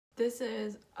This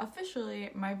is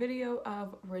officially my video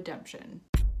of redemption.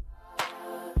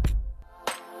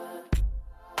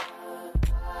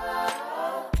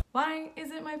 Why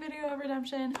is it my video of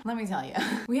redemption? Let me tell you.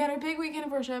 We had a big weekend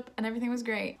of worship and everything was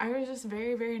great. I was just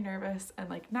very, very nervous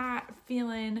and like not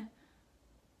feeling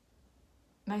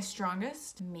my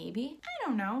strongest, maybe? I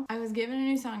don't know. I was given a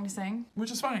new song to sing.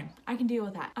 Which is fine. I can deal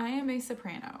with that. I am a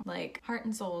soprano, like heart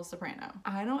and soul soprano.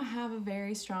 I don't have a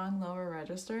very strong lower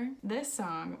register. This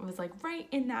song was like right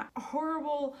in that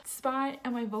horrible spot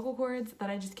in my vocal cords that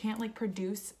I just can't like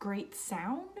produce great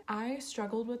sound. I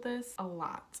struggled with this a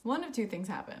lot. One of two things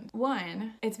happened.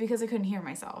 One, it's because I couldn't hear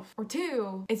myself. Or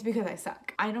two, it's because I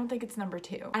suck. I don't think it's number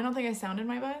two. I don't think I sounded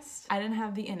my best. I didn't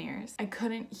have the in-ears. I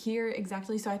couldn't hear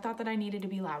exactly, so I thought that I needed to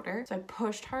be louder. So I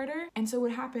pushed harder. And so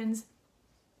what happens,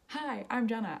 hi, I'm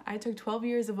Jenna. I took 12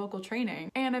 years of vocal training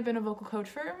and I've been a vocal coach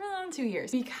for around 2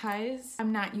 years. Because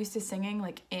I'm not used to singing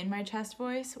like in my chest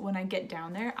voice, when I get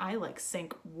down there, I like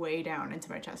sink way down into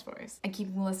my chest voice. I keep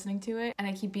listening to it and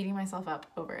I keep beating myself up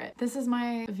over it. This is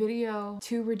my video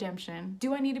to redemption.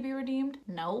 Do I need to be redeemed?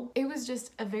 No. It was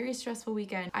just a very stressful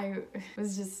weekend. I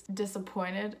was just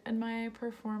disappointed in my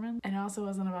performance. And it also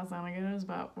wasn't about sounding good, it was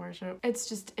about worship. It's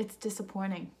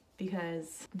disappointing.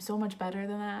 Because I'm so much better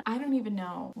than that. I don't even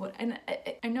know what, and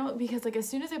I know because like as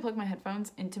soon as I plug my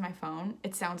headphones into my phone,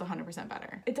 it sounds 100%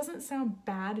 better. It doesn't sound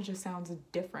bad, it just sounds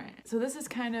different. So this is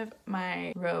kind of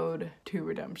my road to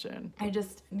redemption. I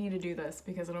just need to do this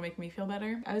because it'll make me feel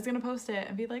better. I was gonna post it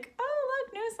and be like, oh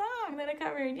look, new song that I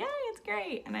covered, yay, it's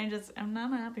great. And I'm not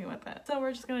happy with it. So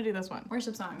we're just gonna do this one.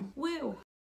 Worship song, woo.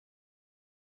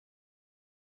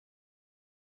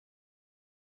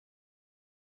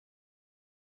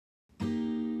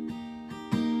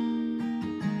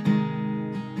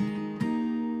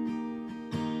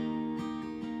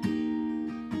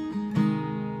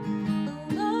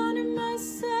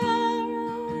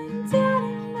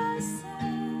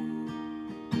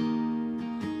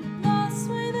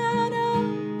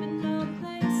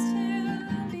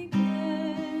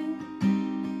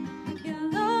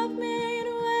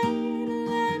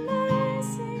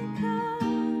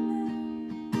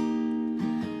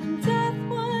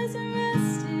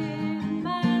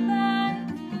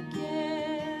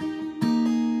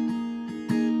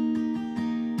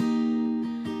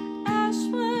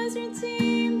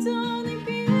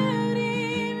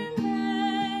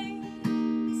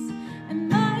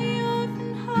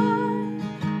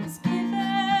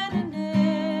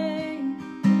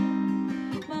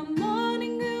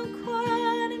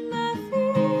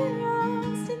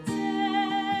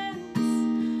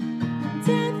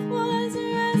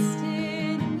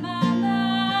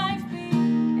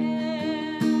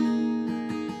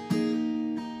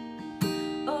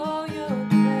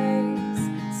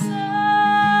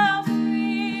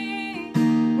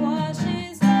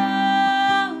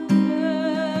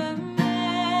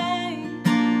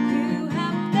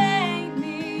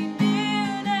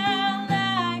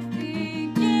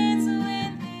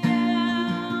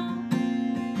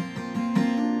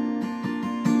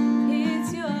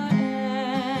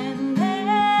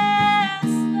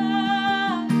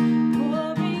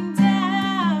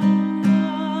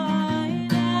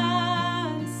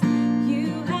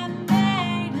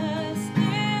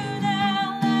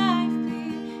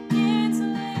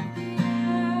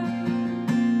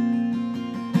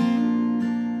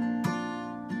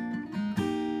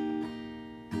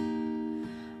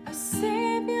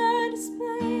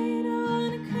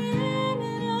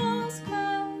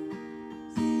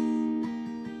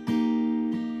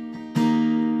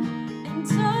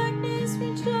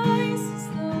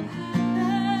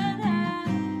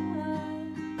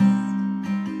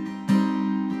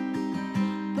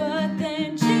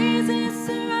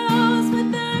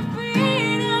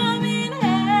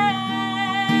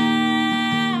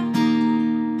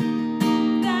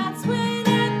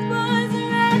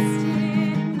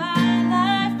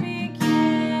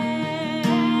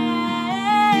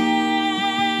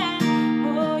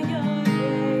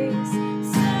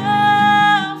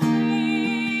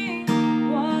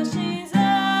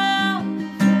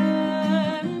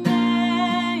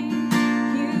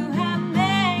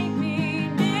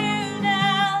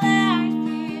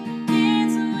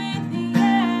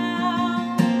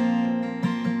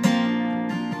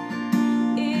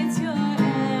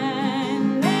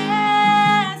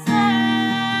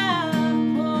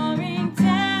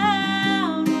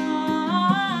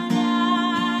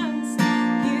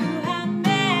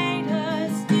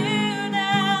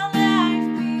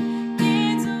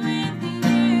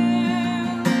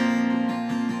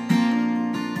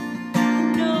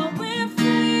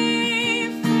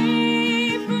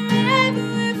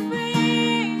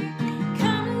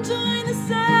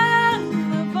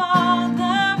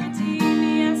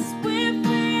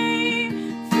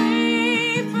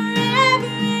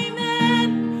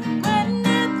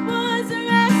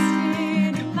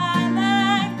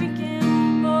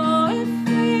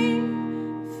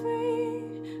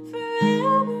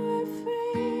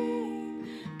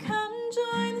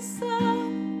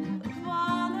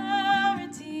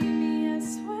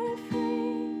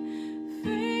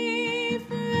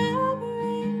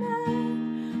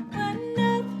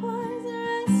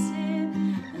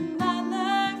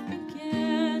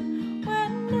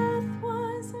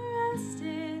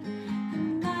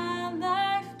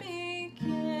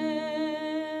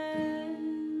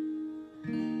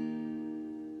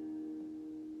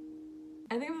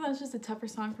 think that that's just a tougher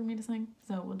song for me to sing.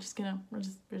 So we're just gonna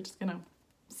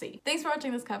see. Thanks for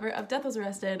watching this cover of Death Was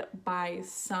Arrested by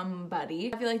Somebody.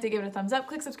 If you'd like to give it a thumbs up,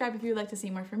 click subscribe if you would like to see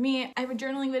more from me. I have a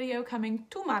journaling video coming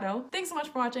tomorrow. Thanks so much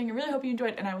for watching. I really hope you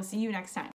enjoyed, and I will see you next time.